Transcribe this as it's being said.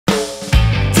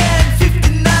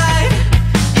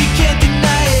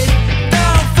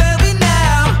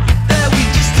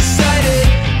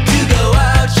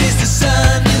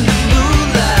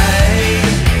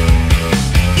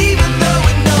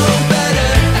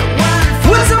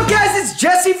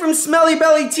from Smelly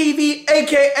Belly TV,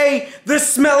 aka the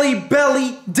Smelly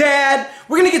Belly Dad.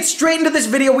 We're gonna get straight into this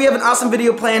video. We have an awesome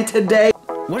video planned today.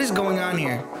 What is going on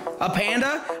here? A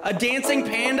panda? A dancing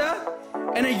panda?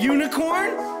 And a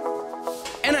unicorn?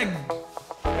 And a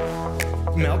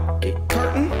milk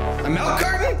carton? A milk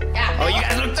carton? Yeah. Oh, you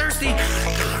guys look thirsty.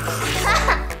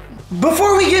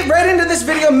 Before we get right into this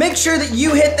video, make sure that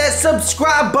you hit that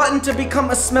subscribe button to become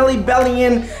a Smelly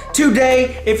Bellyan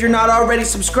today. If you're not already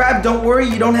subscribed, don't worry,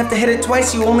 you don't have to hit it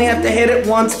twice, you only have to hit it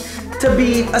once to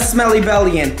be a Smelly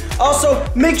Bellyan. Also,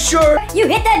 make sure you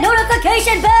hit that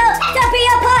notification bell to be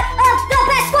a part of the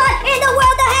best squad in the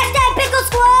world, the hashtag Pickle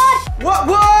Squad!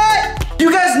 What?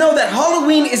 You guys know that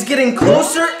Halloween is getting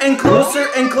closer and closer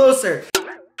and closer.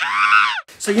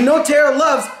 So you know Tara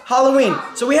loves Halloween.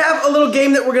 So we have a little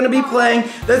game that we're gonna be playing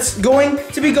that's going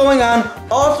to be going on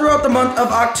all throughout the month of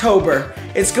October.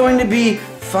 It's going to be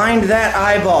Find That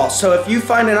Eyeball. So if you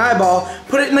find an eyeball,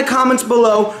 put it in the comments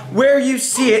below where you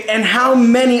see it and how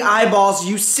many eyeballs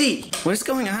you see. What is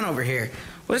going on over here?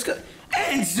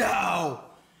 Enzo!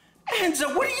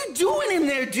 Enzo, what are you doing in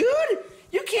there, dude?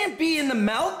 You can't be in the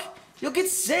milk. You'll get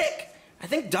sick. I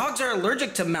think dogs are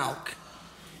allergic to milk.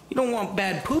 You don't want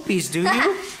bad poopies, do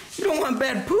you? You don't want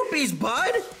bad poopies,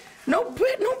 bud. No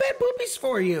bad poopies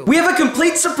for you. We have a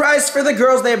complete surprise for the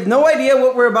girls. They have no idea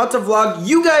what we're about to vlog.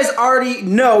 You guys already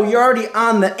know. You're already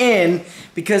on the in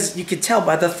because you can tell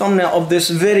by the thumbnail of this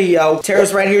video.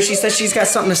 Tara's right here. She says she's got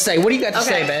something to say. What do you got to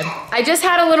say, babe? I just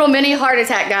had a little mini heart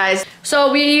attack, guys.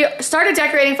 So we started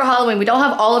decorating for Halloween. We don't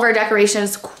have all of our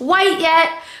decorations quite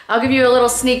yet. I'll give you a little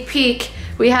sneak peek.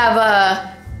 We have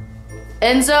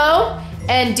Enzo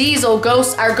and Diesel,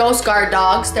 our Ghost Guard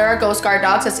dogs. They're our Ghost Guard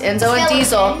dogs. That's Enzo and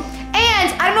Diesel.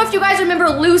 And I don't know if you guys remember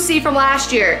Lucy from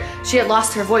last year. She had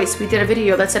lost her voice. We did a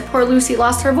video that said poor Lucy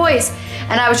lost her voice.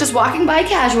 And I was just walking by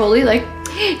casually like,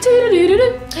 I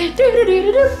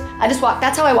just walk.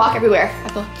 That's how I walk everywhere. I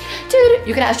go,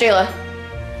 you can ask Jayla.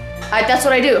 That's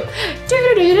what I do.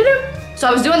 So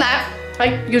I was doing that,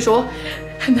 like usual.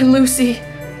 And then Lucy,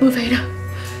 move Aydah.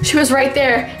 She was right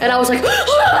there. And I was like,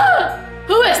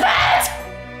 who is that?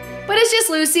 But it's just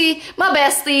Lucy, my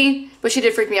bestie. But she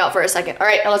did freak me out for a second. All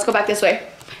right, now let's go back this way.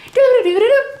 Wait!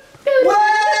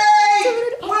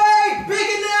 Big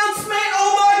announcement!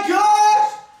 Oh my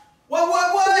gosh! What?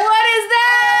 What is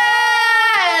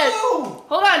that? Oh.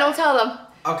 Hold on, don't tell them.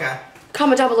 Okay.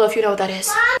 Comment down below if you know what that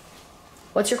is.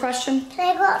 What's your question?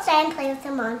 Can I go outside and play with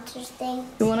the monsters thing?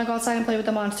 You want to go outside and play with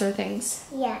the monster things?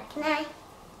 Yeah, can I?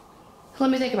 Let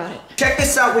me think about it. Check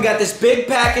this out, we got this big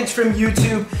package from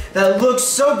YouTube that looks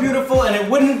so beautiful and it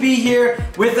wouldn't be here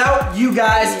without you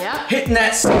guys hitting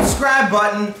that subscribe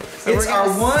button. So it's our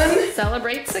 1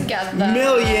 celebrate together.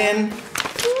 million.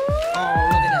 Oh,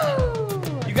 look at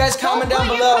that. You guys comment down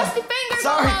below.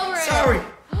 Sorry.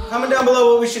 Comment down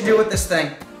below what we should do with this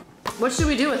thing. What should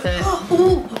we do with it?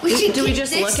 Do we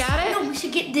just look at it? No, we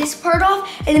should get this part off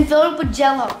and then fill it with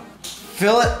Jello.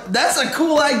 Fill it? That's a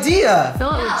cool idea.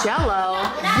 Fill it with Jello.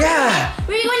 Yeah.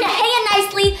 We're going to hang it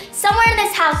nicely somewhere in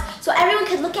this house so everyone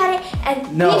can look at it and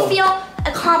we feel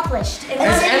accomplished.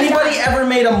 Has anybody ever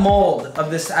made a mold of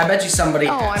this? I bet you somebody.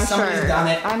 I'm Somebody's sure. done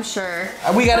it. I'm sure.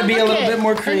 We got to be a little bit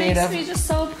more creative. It makes me just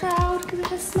so proud because it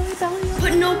has Smelly Belly.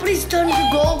 But nobody's done the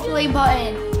gold play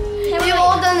button. We've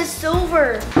all done the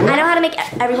silver. I know how to make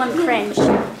everyone cringe.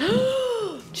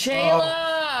 Jayla.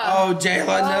 Oh,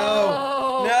 Jayla, no.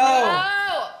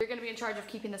 You're gonna be in charge of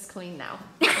keeping this clean now.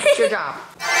 It's your job.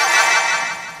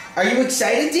 Are you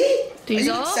excited, Dee?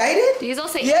 Diesel? Are you excited? Diesel,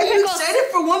 say yeah, your you pickles. excited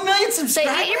for 1 million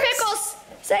subscribers? Say, eat your pickles.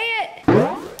 Say it.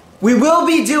 We will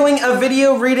be doing a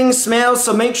video reading smail,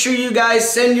 so make sure you guys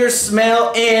send your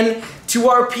smail in to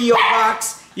our P.O.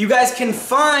 box. You guys can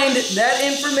find that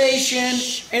information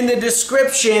in the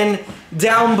description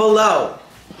down below.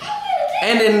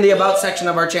 And in the about section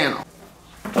of our channel.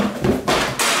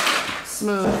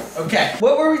 Smooth. Okay,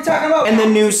 what were we talking about? And the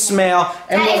new smail.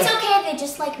 And It's okay if they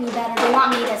just like me better. They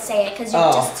want me to say it because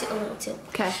you're just a little too.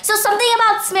 Okay. So something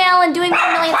about smell and doing 1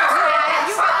 million subscribers.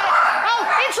 You got it. Oh,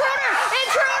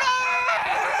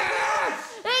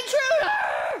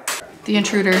 intruder! The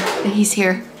intruder, he's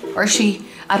here. Or she.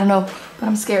 I don't know, but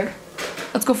I'm scared.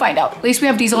 Let's go find out. At least we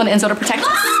have Diesel and Enzo to protect us.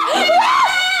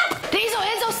 Diesel,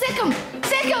 Enzo, sick him!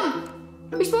 Sick him!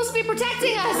 You're supposed to be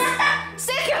protecting us!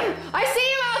 Sick him! I see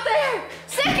him out there!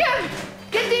 Sick him!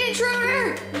 Get the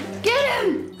intruder! Get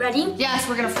him! Ready? Yes,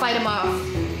 we're gonna fight him off.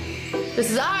 This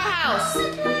is our house!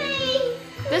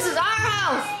 This is our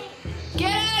house!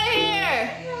 Get out of here!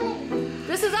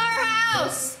 This is our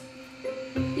house!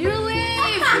 You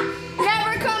leave!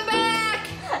 Never come back!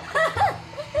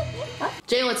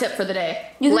 Jayla tip for the day.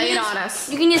 Lay it on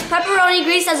us. You can use pepperoni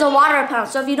grease as a water repellent.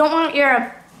 So if you don't want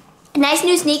your nice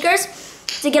new sneakers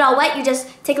to get all wet, you just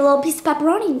take a little piece of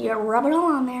pepperoni and you rub it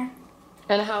all on there.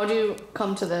 And how do you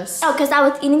come to this? Oh, because I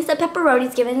was eating some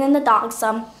pepperonis, giving them the dogs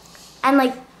some, and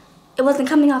like, it wasn't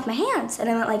coming off my hands, and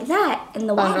I went like that in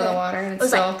the water. Under the water, and it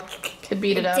was so like, could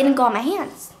beat it up. Didn't go on my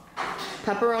hands.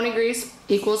 Pepperoni grease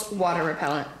equals water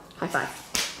repellent. High five.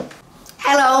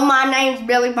 Hello, my name's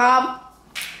Billy Bob,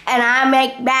 and I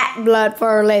make bat blood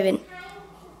for a living.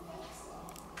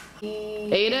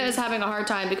 Aydah is having a hard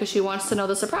time because she wants to know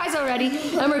the surprise already,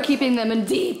 and we're keeping them in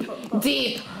deep,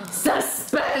 deep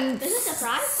suspense. Is this a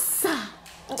surprise?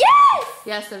 Yes!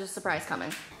 Yes, there's a surprise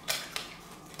coming.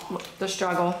 The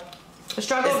struggle. The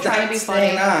struggle of trying to be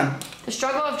funny. The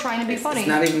struggle of trying to be funny. It's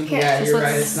not even, yeah, you're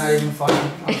right, it's not even funny.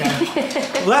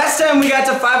 Okay. Last time we got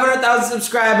to 500,000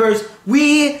 subscribers,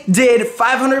 we did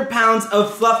 500 pounds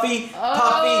of fluffy,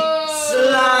 puffy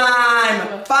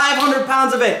slime. 500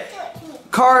 pounds of it.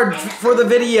 Card for the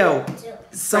video.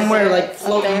 Somewhere like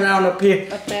floating around up here.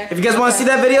 If you guys want to see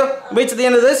that video, wait till the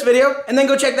end of this video and then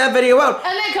go check that video out.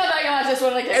 And then come back and watch this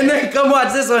one again. And then come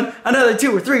watch this one another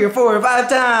 2 or 3 or 4 or 5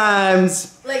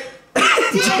 times. Like,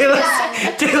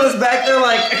 Jayla's back there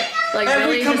like have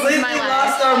really, we completely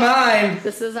lost our mind.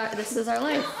 This is our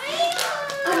life.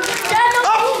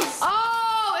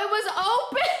 Oh, it was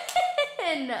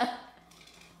open.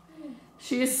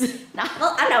 She's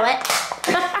Well, I know it.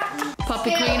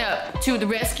 Puppy cleanup to the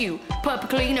rescue. Puppy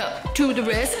cleanup to the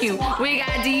rescue. We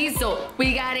got Diesel.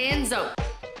 We got Enzo.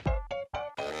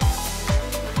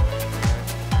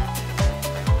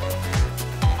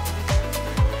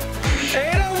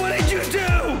 Aydah, what did you do?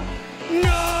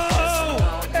 No!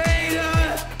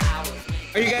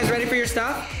 Aydah! Are you guys ready for your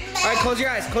stuff? All right, close your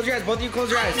eyes. Close your eyes. Both of you close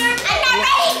your eyes. I'm not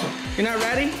ready. You're not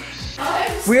ready?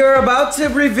 We are about to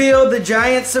reveal the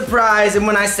giant surprise, and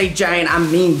when I say giant, I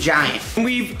mean giant.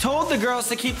 We've told the girls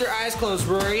to keep their eyes closed.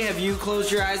 Rory, have you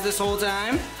closed your eyes this whole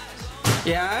time?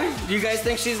 Yeah? Do you guys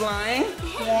think she's lying?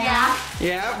 Yeah.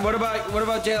 Yeah? What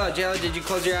about Jayla? Jayla, did you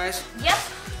close your eyes? Yep.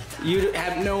 You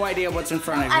have no idea what's in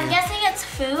front of you. I'm guessing it's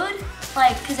food,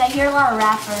 like, because I hear a lot of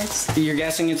rappers. You're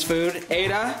guessing it's food?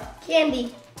 Aydah?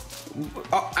 candy.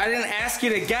 Oh, I didn't ask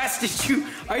you to guess.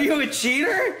 Are you a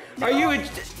cheater? No.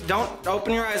 Don't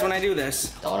open your eyes when I do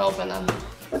this. Don't open them.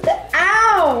 What the?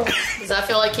 Ow! Does that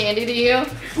feel like candy to you?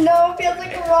 No, it feels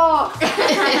like a rock.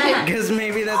 Because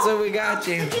maybe that's what we got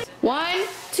you. 1,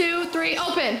 2, 3,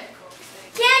 open.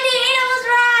 Candy, Aydah was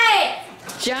right!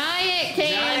 Giant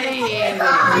candy.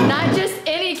 Not just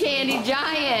any candy,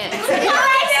 giant.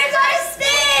 There's our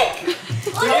stick!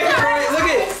 Look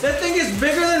at that thing is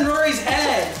bigger than Rory's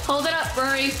head. Hold it up,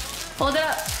 Rory. Hold it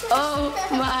up. Oh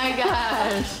my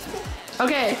gosh.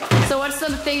 Okay, so what's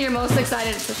the thing you're most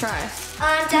excited to try?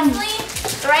 Definitely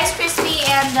the Rice Krispie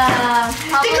and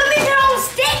They're gonna make their own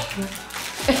stick.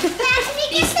 Can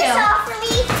you get this off for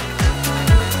me?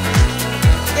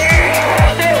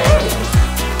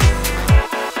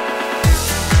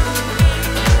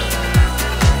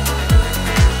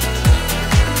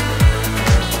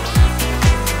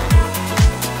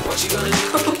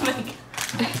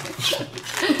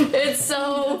 It's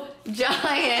so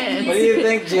giant. What do you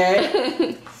think,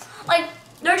 Jay? Like,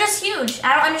 they're just huge.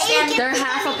 I don't understand. They're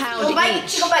half a pound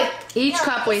each. Go bite. Each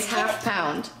cup weighs half a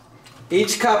pound.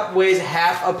 Each cup weighs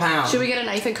half a pound. Should we get a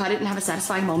knife and cut it and have a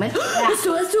satisfying moment? Let's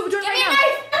do it. We're doing it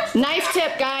right now. Knife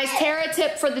tip, guys. Tara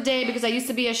tip for the day because I used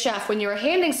to be a chef. When you were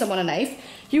handing someone a knife,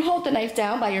 you hold the knife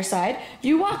down by your side.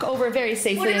 You walk over very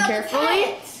safely and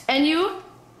carefully, and you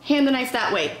hand the knife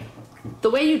that way.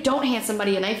 The way you don't hand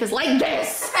somebody a knife is like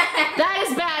this. That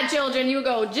is bad, children. You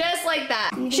go just like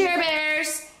that. Share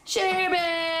bears. Share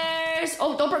bears.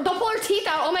 Oh, don't pull her teeth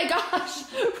out. Oh my gosh.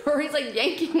 Rory's like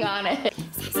yanking on it.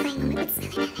 Satisfying moment.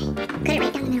 Cut it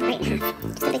right down in there right now.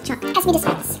 Just a big chunk. As we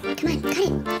discuss. Come on, cut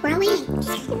it. We're all waiting.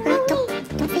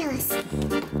 Don't fail us.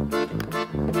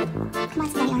 Come on,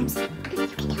 spread your arms. You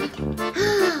can do it.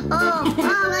 Oh, look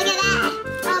at that.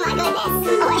 Oh my goodness.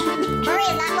 Oh wait. Marie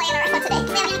is not playing around today.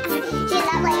 She is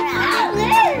not playing around.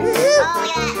 Oh,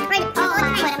 look at that. Right. Oh, what a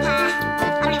pie.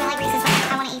 I don't even like Reese's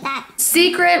Pieces. I want to eat that.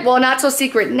 Secret, well, not so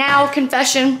secret now,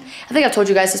 confession. I think I've told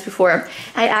you guys this before.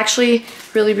 I actually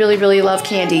really love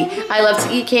candy. I love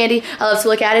to eat candy. I love to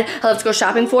look at it. I love to go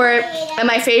shopping for it. And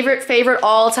my favorite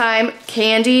all-time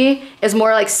candy is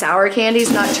more like sour candies,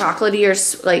 not chocolatey or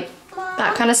like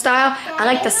that kind of style. I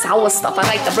like the sour stuff. I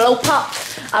like the blow pop.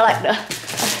 I like the,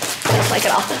 I just like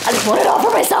it all. I just want it all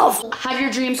for myself. Have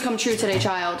your dreams come true today,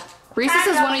 child. Reese's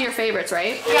is one of your favorites,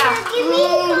 right? Yeah. Give me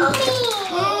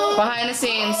gummy. Behind the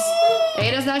scenes,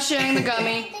 Ayda's not sharing the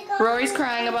gummy. Rory's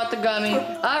crying about the gummy.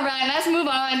 All right, let's move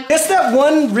on. Just that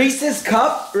one Reese's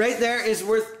cup right there is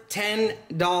worth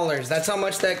 $10. That's how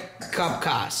much that cup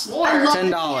costs. More.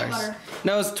 $10.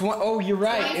 No, it's oh, you're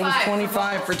right. It was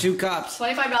 25 for 2 cups.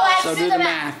 $25. So do the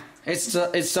math.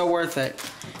 It's so worth it.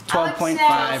 12.5,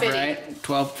 right?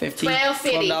 12.50.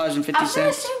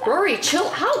 $12.50. Rory,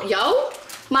 chill out, yo.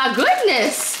 My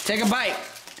goodness. Take a bite.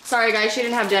 Sorry, guys, she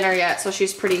didn't have dinner yet, so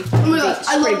she's pretty beastly.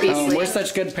 Oh, we're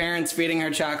such good parents feeding her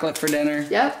chocolate for dinner.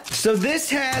 Yep. So this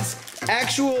has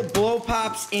actual blow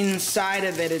pops inside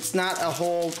of it. It's not a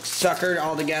whole sucker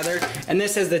all together. And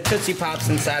this has the Tootsie Pops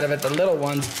inside of it, the little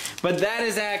ones. But that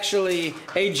is actually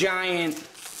a giant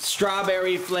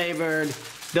strawberry flavored,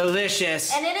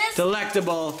 delicious, And it is-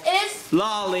 delectable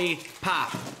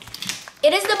lollipop.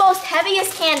 It is the most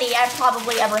heaviest candy I've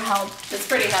probably ever held. It's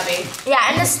pretty heavy. Yeah,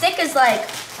 and the stick is like,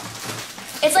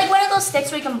 it's like one of those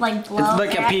sticks where you can like blow. It's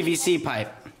like a air. PVC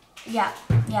pipe. Yeah,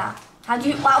 yeah. How'd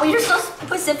you, wow, you're so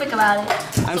specific about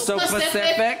it. I'm so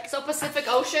Pacific. So Pacific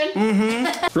Ocean.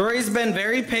 Rory's been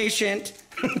very patient,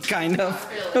 kind of.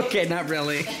 Really? Okay, not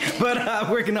really. But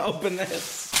we're gonna open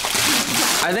this.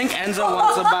 I think Enzo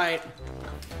wants a bite.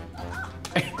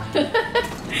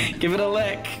 Give it a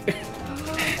lick.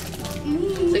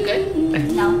 Is it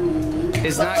good? No.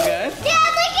 It's not good? Yeah,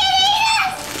 look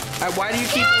at it. Why do you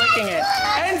keep licking it?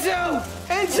 Enzo!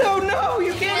 Enzo, no!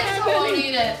 You can't have Won't any!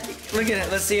 eat it. Look at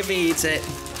it. Let's see if he eats it.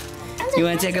 You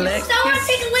wanna take a lick? I want to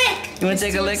take a lick. You wanna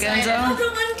take a lick, excited. I Enzo?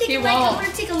 don't want to take He a lick. I won't. want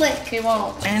to take a lick. He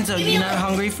won't. Enzo, you not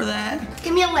hungry for that?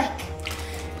 Give me a lick.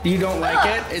 You don't like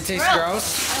it? It tastes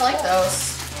gross? I like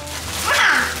those.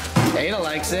 Ada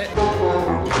likes it.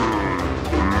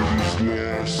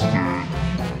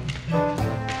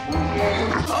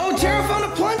 Oh, Tara found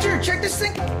a plunger. Check this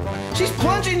thing. She's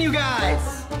plunging, you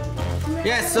guys.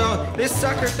 Yeah, so this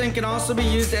sucker thing can also be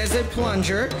used as a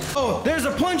plunger. Oh, there's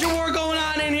a plunger war going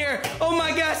on in here. Oh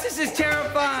my gosh, this is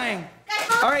terrifying.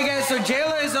 All right, guys, so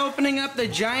Jayla is opening up the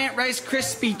giant Rice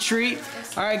Krispie treat.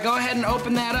 All right, go ahead and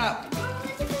open that up.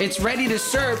 It's ready to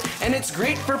serve, and it's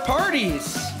great for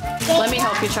parties. Let me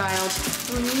help you, child.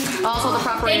 Also, the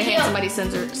proper way to hand somebody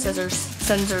scissors.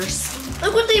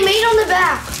 Look what they made on the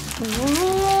back.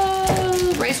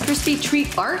 Whoa. Rice Krispie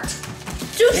treat art?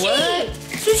 Sushi. What?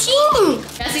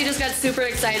 Sushi. Jesse just got super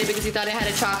excited because he thought it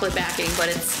had a chocolate backing, but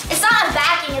it's It's not a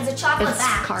backing, it's a chocolate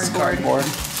back. cardboard.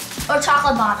 Or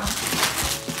chocolate bottom.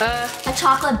 A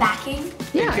chocolate backing?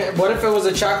 Yeah. Okay, what if it was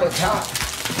a chocolate top?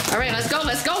 All right, let's go.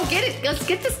 Let's go. Get it. Let's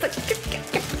get this.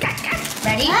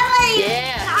 Ready?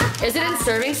 Yeah. Is it in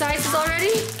serving sizes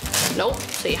already? Nope.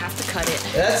 So you have to cut it.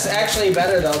 That's actually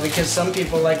better though, because some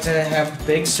people like to have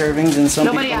big servings and some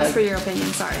Nobody people asked like... for your opinion.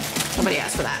 Sorry. Nobody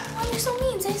asked for that. Oh, you're so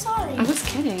mean, say sorry. I was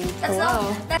kidding. That's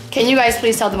Hello. not, Can you guys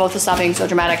please tell them both to stop being so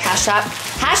dramatic?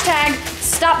 Hashtag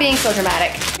stop being so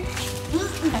dramatic.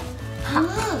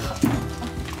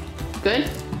 Good?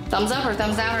 Thumbs up or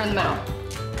thumbs down or in the middle?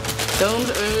 Thumbs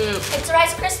up. it's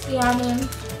Rice Krispie,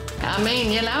 I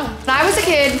mean, you know. When I was a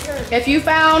kid, if you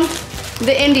found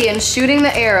the Indian shooting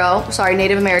the arrow, sorry,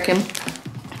 Native American,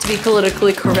 to be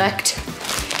politically correct,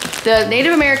 the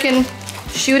Native American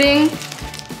shooting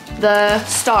the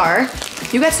star,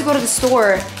 you got to go to the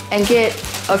store and get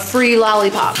a free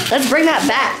lollipop. Let's bring that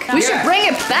back. We should bring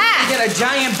it back. Get a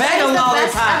giant bag of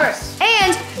lollipops.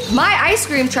 And my ice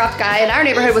cream truck guy in our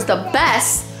neighborhood was the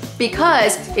best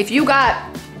because if you got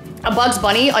a Bugs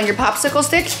Bunny on your popsicle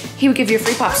stick, he would give you a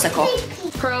free popsicle.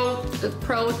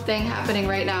 Pro thing happening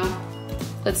right now.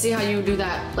 Let's see how you do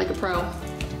that like a pro.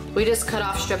 We just cut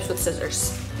off strips with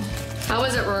scissors. How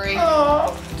is it, Rory?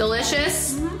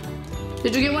 Delicious?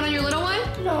 Did you get one on your little one?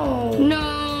 No.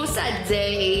 No, sad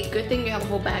day. Good thing you have a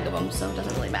whole bag of them, so it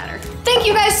doesn't really matter. Thank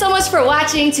you guys so much for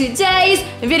watching today's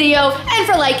video and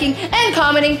for liking and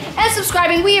commenting and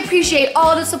subscribing. We appreciate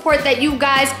all the support that you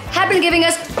guys have been giving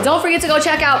us. Don't forget to go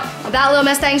check out that little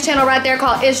Mustang's channel right there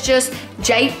called It's Just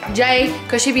Jay,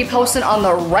 because she be posting on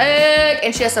the reg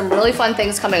and she has some really fun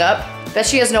things coming up that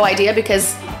she has no idea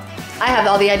because I have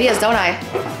all the ideas, don't I?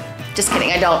 Just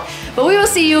kidding, I don't. But we will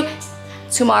see you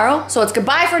tomorrow. So it's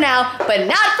goodbye for now, but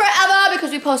not forever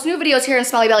because we post new videos here in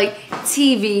Smelly Belly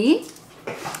TV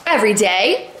every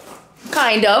day,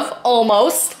 kind of,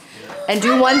 almost, and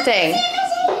do one thing.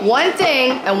 One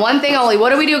thing and one thing only. What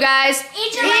do we do, guys?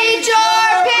 Eat your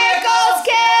pickles,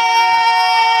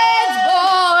 kids!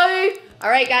 Bye! All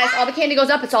right, guys, all the candy goes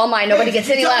up. It's all mine. Nobody gets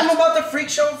any Tell them left. about the freak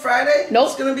show Friday? Nope.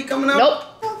 It's gonna be coming up? Nope.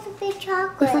 That's a big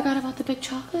chocolate. We forgot about the big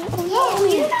chocolate.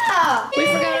 Yeah. We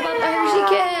forgot about the Hershey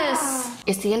Kiss.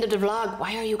 It's the end of the vlog.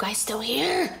 Why are you guys still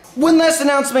here? One last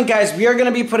announcement, guys. We are going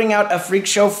to be putting out a Freak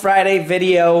Show Friday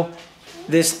video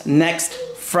this next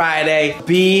Friday.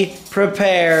 Be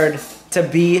prepared to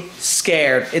be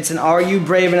scared. It's an Are You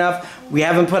Brave Enough? We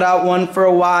haven't put out one for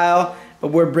a while, but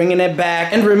we're bringing it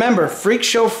back. And remember, Freak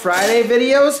Show Friday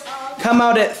videos come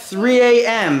out at 3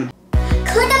 a.m.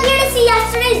 Click up here to see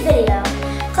yesterday's video.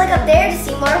 Click up there to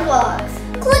see more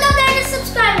vlogs. Click up there to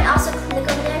subscribe and also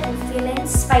click over there if you're feeling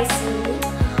spicy.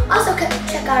 Also,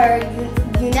 check out our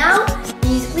YouNow,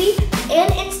 Musical.ly,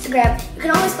 and Instagram. You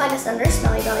can always find us under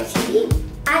Smelly Belly TV.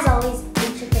 As always,